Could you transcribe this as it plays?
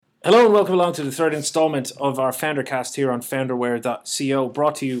Hello and welcome along to the third installment of our Foundercast here on founderware.co,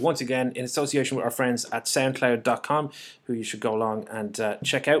 brought to you once again in association with our friends at soundcloud.com, who you should go along and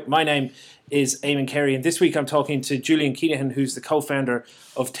check out. My name is Eamonn Carey, and this week I'm talking to Julian Keenaghan, who's the co-founder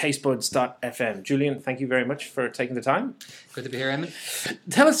of Tastebuds.fm. Julian, thank you very much for taking the time. Good to be here, Eamonn.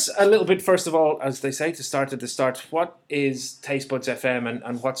 Tell us a little bit, first of all, as they say, to start at the start, what is Tastebuds.fm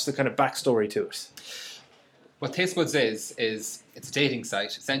and what's the kind of backstory to it? What Tastebud is it's a dating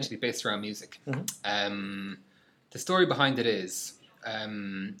site, essentially based around music. Mm-hmm. The story behind it is,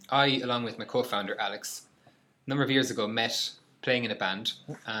 I, along with my co-founder, Alex, a number of years ago met playing in a band,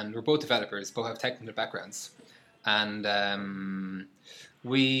 and we're both developers, both have technical backgrounds. And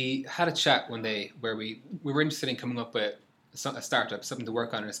we had a chat one day where we were interested in coming up with a startup, something to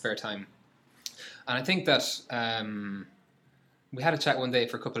work on in our spare time. And I think that we had a chat one day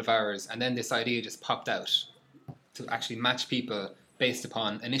for a couple of hours, and then this idea just popped out to actually match people based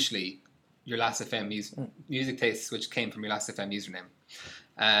upon initially your Last.fm music tastes, which came from your Last.fm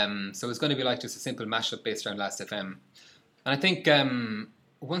username. So it's going to be like just a simple mashup based around Last.fm. And I think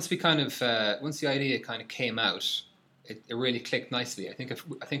once the idea kind of came out, it really clicked nicely. I think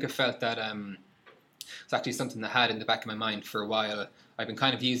I felt that it's actually something that I had in the back of my mind for a while. I've been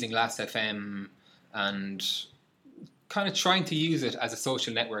kind of using Last.fm and kind of trying to use it as a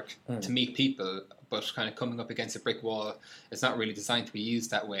social network to meet people, but kind of coming up against a brick wall. It's not really designed to be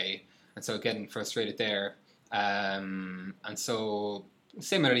used that way, and so getting frustrated there. And so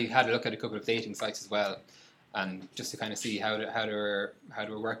similarly, had a look at a couple of dating sites as well, and just to kind of see how they were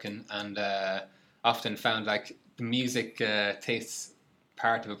working, and often found like the music tastes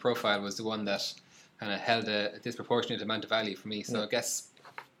part of a profile was the one that kind of held a disproportionate amount of value for me. So I guess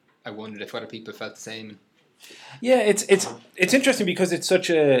I wondered if other people felt the same. Yeah, it's interesting because it's such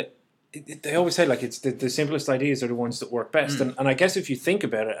a. They always say like it's the simplest ideas are the ones that work best, and I guess if you think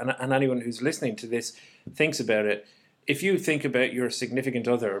about it, and anyone who's listening to this thinks about it, if you think about your significant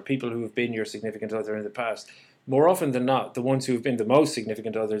other or people who have been your significant other in the past, more often than not, the ones who have been the most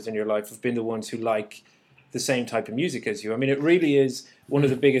significant others in your life have been the ones who like the same type of music as you. I mean, it really is one of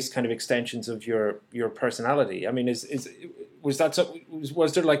the biggest kind of extensions of your personality. I mean, was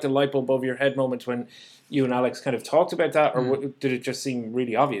there like the light bulb over your head moment when you and Alex kind of talked about that, or did it just seem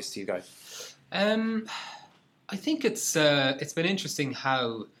really obvious to you guys? I think it's been interesting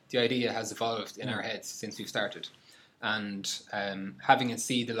how the idea has evolved in our heads since we've started, and having it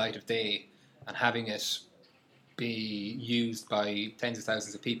see the light of day and having it be used by tens of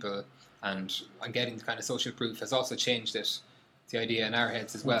thousands of people and getting the kind of social proof has also changed the idea in our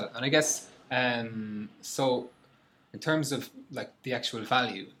heads as well. And I guess so. In terms of like the actual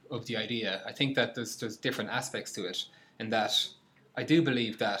value of the idea, I think that there's different aspects to it. In that, I do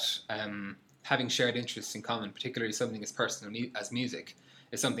believe that having shared interests in common, particularly something as personal as music,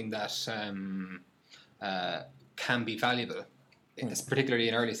 is something that can be valuable. It's particularly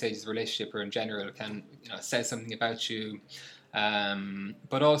in early stages of a relationship, or in general, it can says something about you.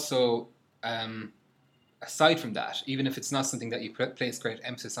 But also, aside from that, even if it's not something that you place great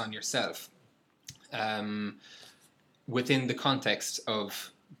emphasis on yourself. Within the context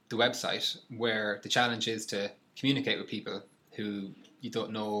of the website, where the challenge is to communicate with people who you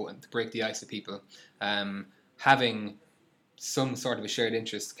don't know and to break the ice with people, having some sort of a shared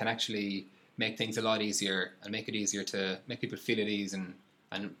interest can actually make things a lot easier and make it easier to make people feel at ease and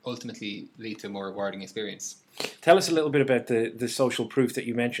ultimately lead to a more rewarding experience. Tell us a little bit about the social proof that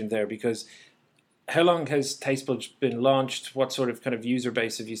you mentioned there, because how long has Tastebud been launched? What sort of kind of user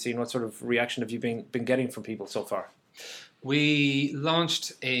base have you seen? What sort of reaction have you been getting from people so far? We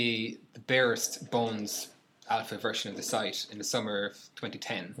launched the barest bones alpha version of the site in the summer of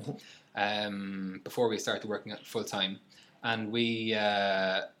 2010, before we started working at full time, and we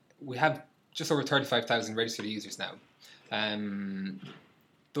have just over 35,000 registered users now.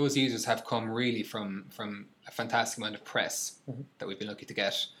 Those users have come really from a fantastic amount of press that we've been lucky to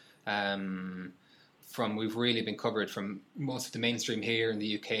get. We've really been covered from most of the mainstream here in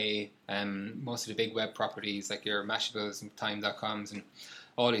the UK, most of the big web properties like your Mashables and Time.coms and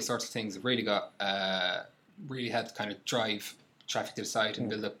all these sorts of things have really really had to kind of drive traffic to the site and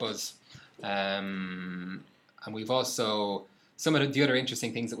build up buzz. And we've also, some of the other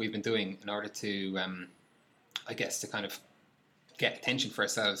interesting things that we've been doing in order to, I guess, to kind of get attention for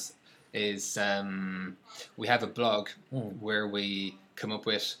ourselves is we have a blog where we come up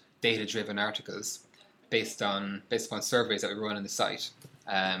with data-driven articles based upon surveys that we run on the site.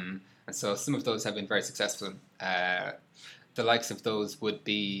 And so some of those have been very successful. The likes of those would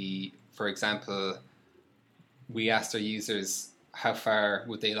be, for example, we asked our users how far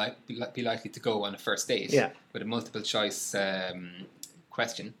would they be likely to go on a first date with a multiple choice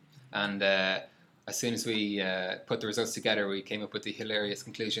question. And as soon as we put the results together, we came up with the hilarious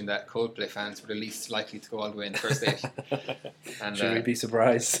conclusion that Coldplay fans were the least likely to go all the way in the first 8. And, should we be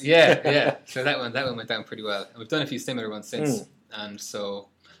surprised? Yeah. So that one went down pretty well. And we've done a few similar ones since, and so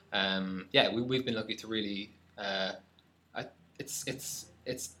we've been lucky to really. It's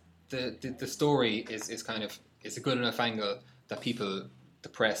the story is kind of it's a good enough angle that people, the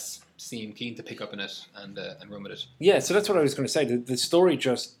press, seem keen to pick up in it and run with it. Yeah, so that's what I was going to say. The story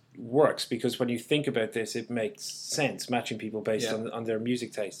just works because when you think about this, it makes sense, matching people based on their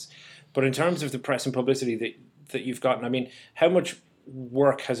music tastes. But in terms of the press and publicity that you've gotten, I mean, how much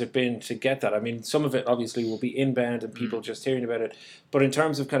work has it been to get that? I mean, some of it obviously will be inbound and people just hearing about it. But in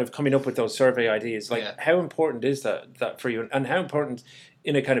terms of kind of coming up with those survey ideas, like how important is that for you? And how important,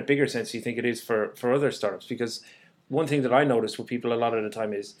 in a kind of bigger sense, do you think it is for other startups? Because one thing that I notice with people a lot of the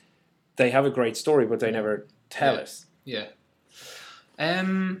time is they have a great story, but they never tell it. Yeah.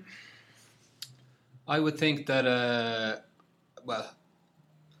 I would think that,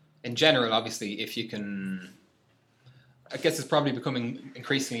 in general, obviously, if you can, I guess it's probably becoming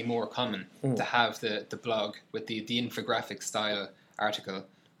increasingly more common to have the blog with the infographic style article.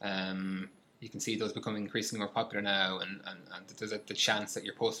 You can see those becoming increasingly more popular now, and there's the chance that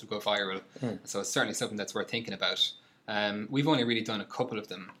your post will go viral. So it's certainly something that's worth thinking about. We've only really done a couple of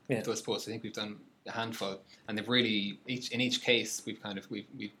them, those posts. I think we've done a handful, and they've really in each case we've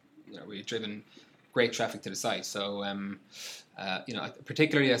really driven great traffic to the site. So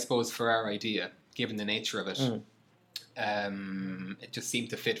particularly I suppose for our idea, given the nature of it, it just seemed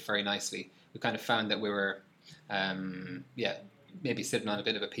to fit very nicely. We kind of found that we were maybe sitting on a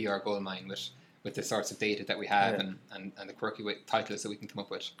bit of a PR gold mine with the sorts of data that we have and the quirky titles that we can come up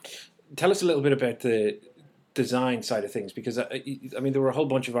with. Tell us a little bit about the design side of things, because I mean there were a whole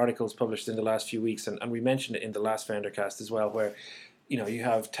bunch of articles published in the last few weeks, and we mentioned it in the last Foundercast as well, where you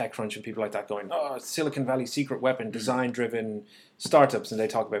have TechCrunch and people like that going, Silicon Valley secret weapon, design-driven startups, and they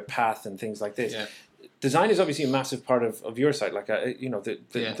talk about path and things like this. Design is obviously a massive part of your site. Like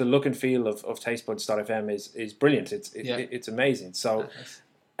the look and feel of Tastebud.fm is brilliant. It's amazing. So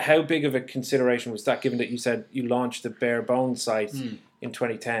how big of a consideration was that, given that you said you launched the bare bones site in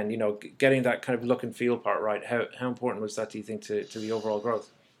 2010? Getting that kind of look and feel part right. How important was that, do you think, to the overall growth?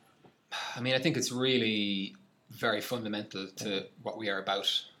 I mean, I think it's really very fundamental to what we are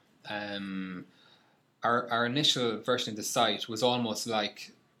about. Our initial version of the site was almost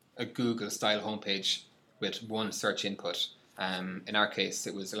like a Google-style homepage with one search input. In our case,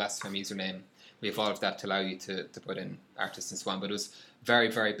 it was the last time username. We evolved that to allow you to put in artist and so on, but it was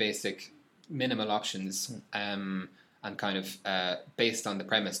very, very basic, minimal options, and kind of based on the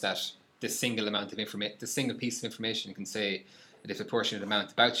premise that this single piece of information can say a disproportionate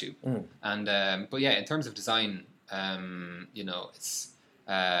amount about you. And but in terms of design, it's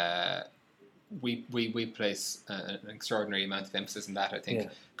we place an extraordinary amount of emphasis on that, I think,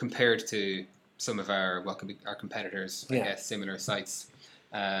 compared to some of our competitors, I guess, similar sites,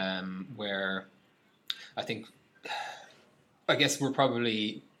 where I guess we're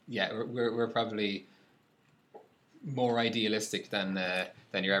probably we're probably more idealistic than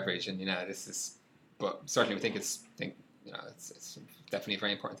your average, and this is, but certainly we think it's definitely a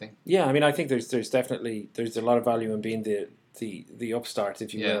very important thing. Yeah, I mean, I think there's a lot of value in being the upstart,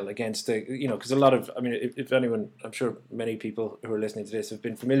 if you will, against because a lot of, I mean, if anyone, I'm sure many people who are listening to this have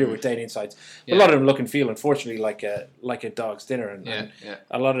been familiar with dating sites. A lot of them look and feel, unfortunately, like a dog's dinner, and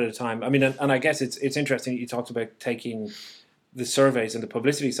a lot of the time, I mean, and I guess it's interesting that you talked about taking the surveys and the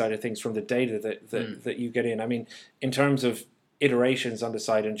publicity side of things from the data that you get in. I mean, in terms of iterations on the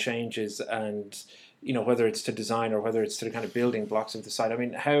site and changes, and whether it's to design or whether it's to the kind of building blocks of the site. I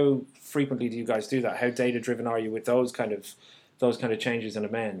mean, how frequently do you guys do that? How data driven are you with those kind of changes and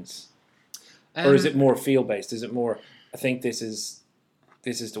amends? Or is it more field based? Is it more, I think this is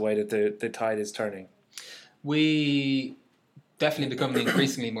the way that the tide is turning? We definitely becoming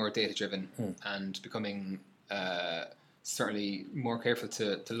increasingly more data driven and becoming certainly more careful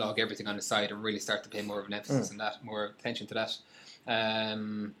to log everything on the site and really start to pay more of an emphasis on that, more attention to that.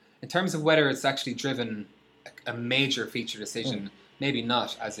 In terms of whether it's actually driven a major feature decision, maybe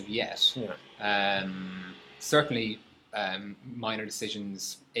not as of yet. Certainly minor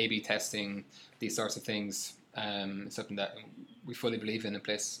decisions, A/B testing, these sorts of things, something that we fully believe in and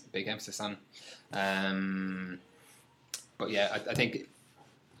place big emphasis on. But I think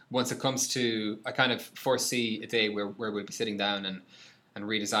once it comes to, I kind of foresee a day where we'll be sitting down and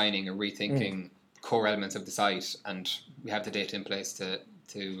redesigning and rethinking core elements of the site, and we have the data in place to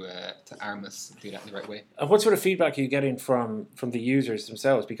arm us do that in the right way. And what sort of feedback are you getting from the users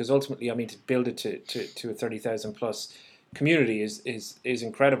themselves? Because ultimately, I mean, to build it to a 30,000 plus community is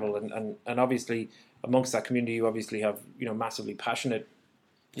incredible, and obviously amongst that community you obviously have massively passionate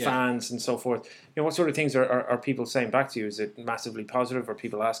fans and so forth. What sort of things are people saying back to you? Is it massively positive? Are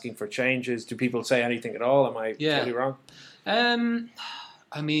people asking for changes? Do people say anything at all? Am I totally wrong?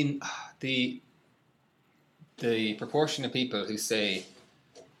 I mean, the proportion of people who say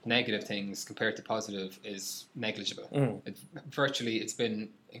negative things compared to positive is negligible. It's been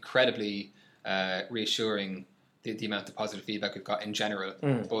incredibly reassuring, the amount of positive feedback we've got in general,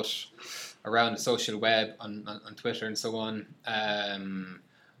 but around the social web, on Twitter and so on,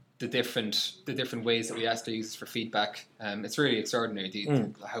 the different ways that we ask the users for feedback, it's really extraordinary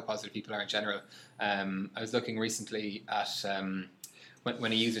how positive people are in general. I was looking recently at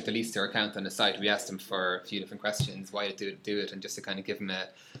when a user deletes their account on the site, we asked them for a few different questions, why do it, and just to kind of give them a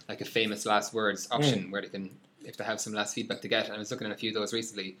famous last words option where they can, if they have some last feedback to get. And I was looking at a few of those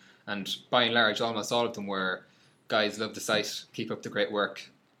recently, and by and large, almost all of them were, guys, love the site, keep up the great work.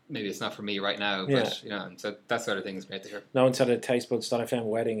 Maybe it's not for me right now, but so that sort of thing is great to hear. No one's had a Tastebud.fm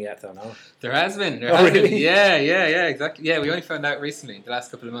wedding yet, though, no? There has been. Really? Yeah, exactly. Yeah, we only found out recently, the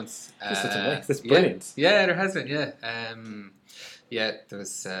last couple of months. That's brilliant. Yeah, there has been, there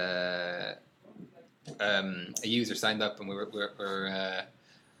was a user signed up, and we were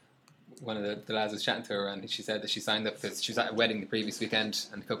one of the lads was chatting to her, and she said that she signed up because she was at a wedding the previous weekend,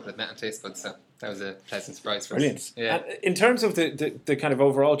 and the couple had met on Tastebud, so that was a pleasant surprise for us. Yeah. And in terms of the kind of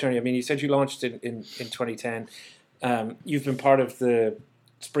overall journey, I mean, you said you launched in 2010. You've been part of the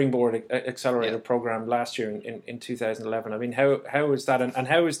Springboard accelerator program last year in 2011. I mean, how is that, and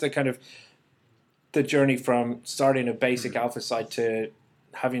how is the kind of the journey from starting a basic alpha site to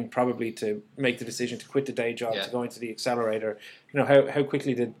having probably to make the decision to quit the day job to go into the accelerator? How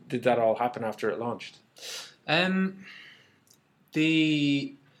quickly did that all happen after it launched?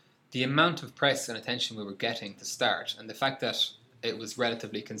 The amount of press and attention we were getting to start, and the fact that it was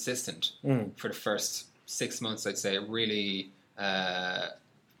relatively consistent for the first 6 months, I'd say, it really kind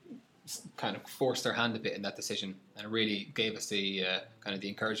of forced our hand a bit in that decision, and it really gave us the kind of the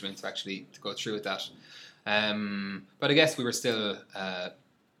encouragement to go through with that. But I guess we were still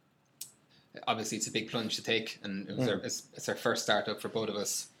obviously it's a big plunge to take, and it was it's our first startup for both of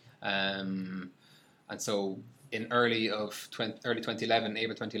us, and so in early 2011,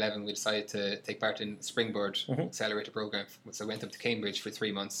 April 2011, we decided to take part in the Springboard accelerator program. So I went up to Cambridge for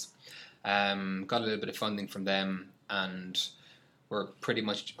 3 months, got a little bit of funding from them, and were pretty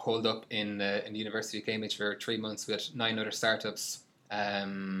much holed up in the University of Cambridge for 3 months with 9 other startups,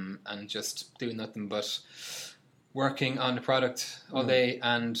 and just doing nothing but working on the product all day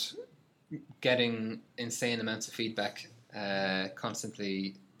and getting insane amounts of feedback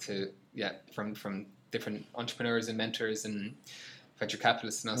constantly from different entrepreneurs and mentors and venture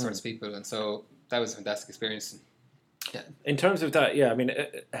capitalists and all sorts of people, and so that was a fantastic experience. Yeah. In terms of that, I mean,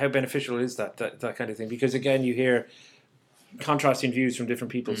 how beneficial is that kind of thing? Because again, you hear contrasting views from different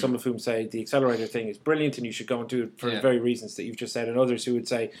people, some of whom say the accelerator thing is brilliant and you should go and do it for the very reasons that you've just said, and others who would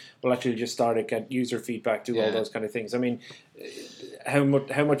say, well, actually just start it, get user feedback, do all those kind of things. I mean, how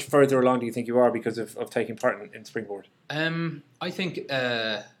much further along do you think you are because of taking part in Springboard? I think,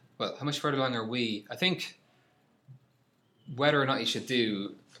 well, how much further along are we? I think whether or not you should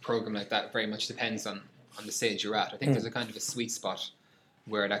do a program like that very much depends on the stage you're at. I think there's a kind of a sweet spot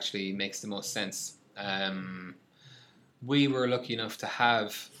where it actually makes the most sense. We were lucky enough to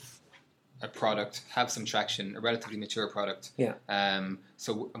have a product, have some traction, a relatively mature product. A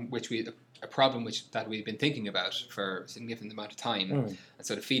problem that we'd been thinking about for a significant amount of time. And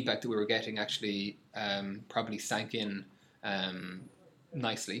so the feedback that we were getting actually probably sank in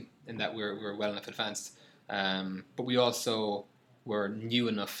nicely, in that we're well enough advanced. But we also were new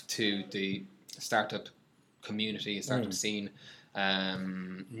enough to the startup community, startup scene,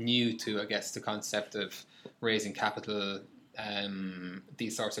 new to, I guess, the concept of raising capital,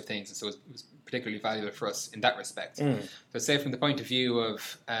 these sorts of things, and so it was particularly valuable for us in that respect. So, say from the point of view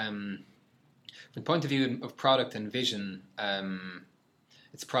of product and vision,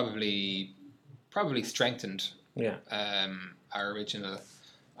 it's probably strengthened our original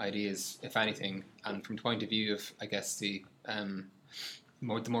ideas, if anything. And from the point of view of, I guess, the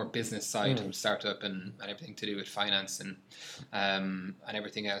more business side of startup and everything to do with finance and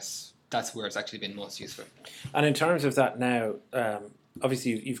everything else, that's where it's actually been most useful. And in terms of that now,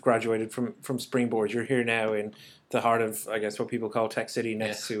 obviously you've graduated from Springboard. You're here now in the heart of, I guess, what people call Tech City,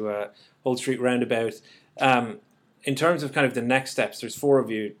 next to Old Street Roundabout. In terms of kind of the next steps, there's 4 of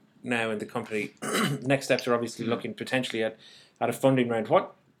you now in the company. Next steps are obviously looking potentially at a funding round.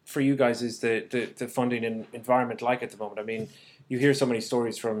 What, for you guys, is the funding environment like at the moment? I mean, you hear so many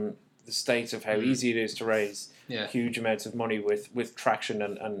stories from the States of how easy it is to raise huge amounts of money with traction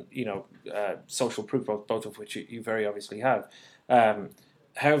and social proof, both of which you very obviously have.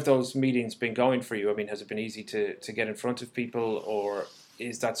 How have those meetings been going for you? I mean, has it been easy to get in front of people, or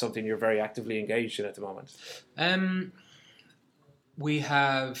is that something you're very actively engaged in at the moment? We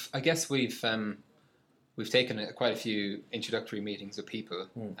have, I guess we've taken quite a few introductory meetings with people,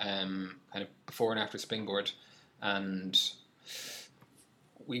 kind of before and after Springboard, and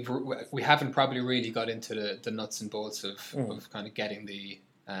we haven't probably really got into the nuts and bolts of kind of getting the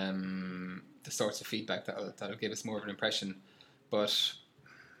sorts of feedback that'll give us more of an impression, but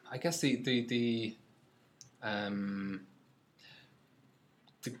I guess the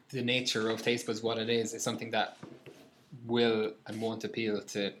nature of Tastebud, what it is something that will and won't appeal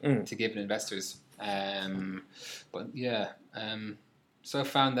to given investors. But yeah, so I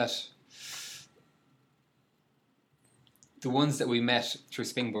found that the ones that we met through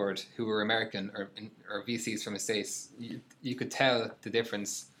Springboard who were American or VCs from the States, you could tell the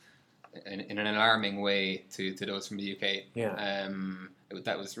difference in an alarming way to those from the UK. Yeah.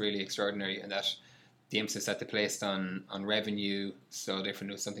 That was really extraordinary, and that the emphasis that they placed on revenue so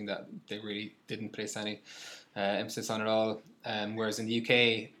different. It was something that they really didn't place any emphasis on at all. Whereas in the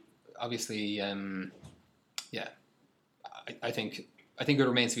UK, obviously, I think it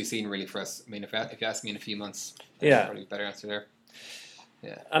remains to be seen really for us. I mean, if you ask me in a few months, probably a better answer there.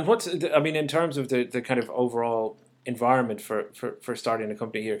 Yeah. And in terms of the kind of overall environment for starting a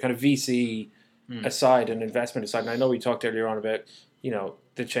company here, kind of VC aside and investment aside, and I know we talked earlier on about,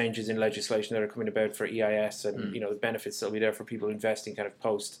 the changes in legislation that are coming about for EIS and, the benefits that will be there for people investing kind of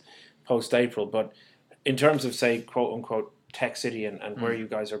post-April. But in terms of, say, quote-unquote, Tech City and where you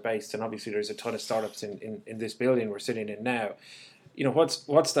guys are based, and obviously there's a ton of startups in this building we're sitting in now,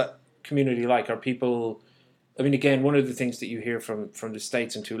 what's that community like? Are people... I mean, again, one of the things that you hear from the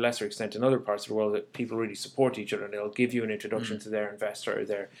States and to a lesser extent in other parts of the world, that people really support each other and they'll give you an introduction to their investor or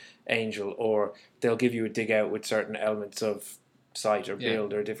their angel, or they'll give you a dig out with certain elements of site or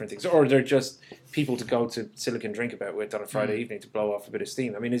build or different things, or they're just people to go to Silicon Drink about with on a Friday evening to blow off a bit of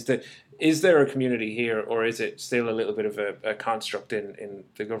steam. I mean, is there a community here, or is it still a little bit of a construct in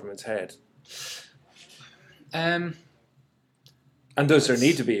the government's head? And does there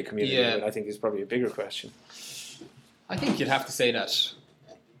need to be a community? Yeah. I think is probably a bigger question. I think you'd have to say that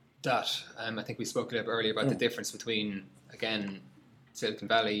I think we spoke a little bit earlier about the difference between, again, Silicon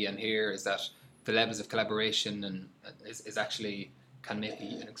Valley and here is that the levels of collaboration and is actually can make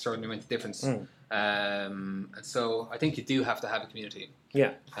an extraordinary amount of difference. And so I think you do have to have a community.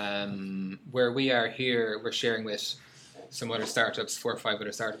 Yeah. Where we are here, we're sharing with some other startups, 4 or 5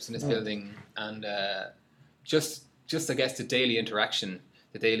 other startups in this building, and just I guess the daily interaction,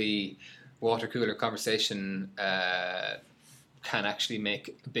 the daily water cooler conversation can actually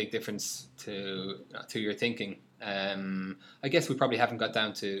make a big difference to your thinking. I guess we probably haven't got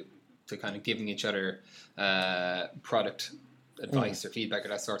down to kind of giving each other product advice or feedback or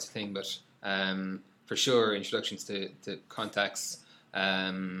that sort of thing, but for sure introductions to contacts,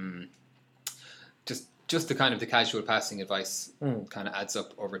 just the kind of the casual passing advice kind of adds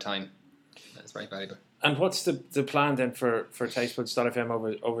up over time. That's very valuable. And what's the plan then for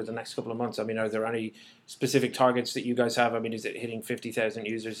Tastebud.fm over the next couple of months? I mean, are there any specific targets that you guys have? I mean, is it hitting 50,000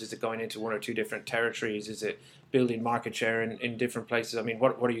 users? Is it going into 1 or 2 different territories? Is it building market share in different places? I mean,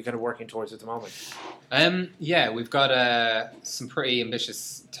 what are you kind of working towards at the moment? We've got some pretty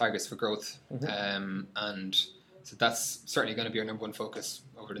ambitious targets for growth. And so that's certainly going to be our number one focus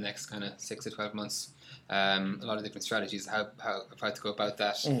over the next kind of 6 to 12 months. A lot of different strategies, how to go about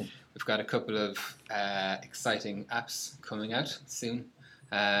that. We've got a couple of exciting apps coming out soon,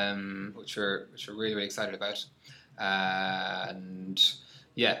 which we're really, really excited about. And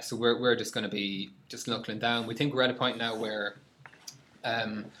yeah, so we're just going to be just knuckling down. We think we're at a point now where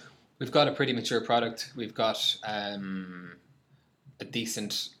we've got a pretty mature product. We've got a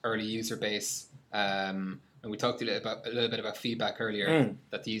decent early user base. And we talked a little bit about feedback earlier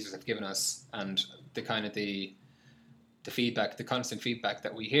that the users have given us, and the kind of the feedback, the constant feedback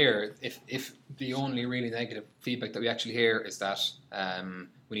that we hear. If the only really negative feedback that we actually hear is that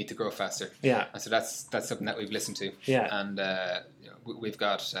we need to grow faster. Yeah. And so that's something that we've listened to. Yeah. And we've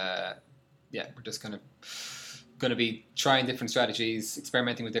got we're just going to be trying different strategies,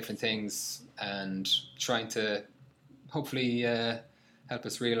 experimenting with different things, and trying to hopefully help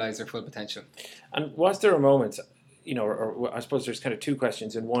us realize our full potential. And was there a moment, or I suppose there's kind of 2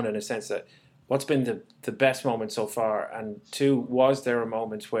 questions in one, in a sense that what's been the best moment so far? And 2, was there a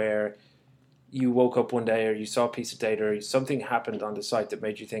moment where you woke up one day or you saw a piece of data or something happened on the site that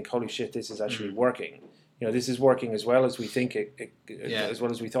made you think, holy shit, this is actually working? this is working as well as we think as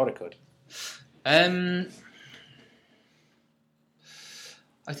well as we thought it could? I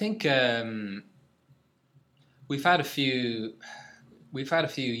think we've had a few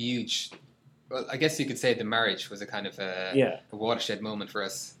huge. Well, I guess you could say the marriage was a kind of a watershed moment for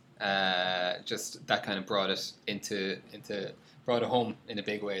us. Just that kind of brought it home in a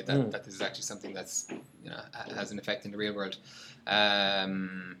big way that this is actually something that's has an effect in the real world.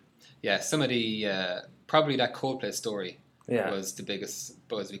 Some of the probably that Coldplay story was the biggest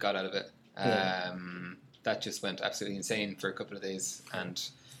buzz we got out of it. That just went absolutely insane for a couple of days, and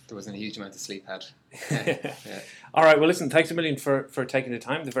there wasn't a huge amount of sleep had. All right, well listen, thanks a million for taking the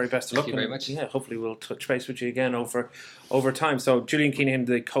time. The very best of luck. Thank you very much. Hopefully we'll touch base with you again over time. So Julian Keenaghan,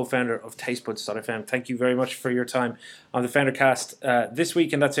 the co-founder of Tastebud.fm, thank you very much for your time on the Foundercast this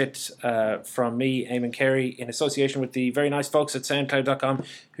week, and that's it from me, Eamonn Carey, in association with the very nice folks at soundcloud.com,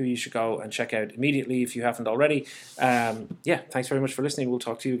 who you should go and check out immediately if you haven't already. Thanks very much for listening. We'll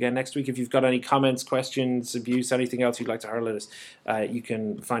talk to you again next week. If you've got any comments, questions, abuse, anything else you'd like to hurl at us, you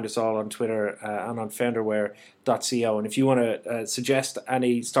can find us all on Twitter and on founderware.co. And if you want to suggest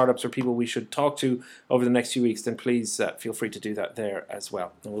any startups or people we should talk to over the next few weeks, then please feel free to do that there as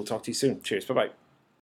well. And we'll talk to you soon. Cheers. Bye-bye.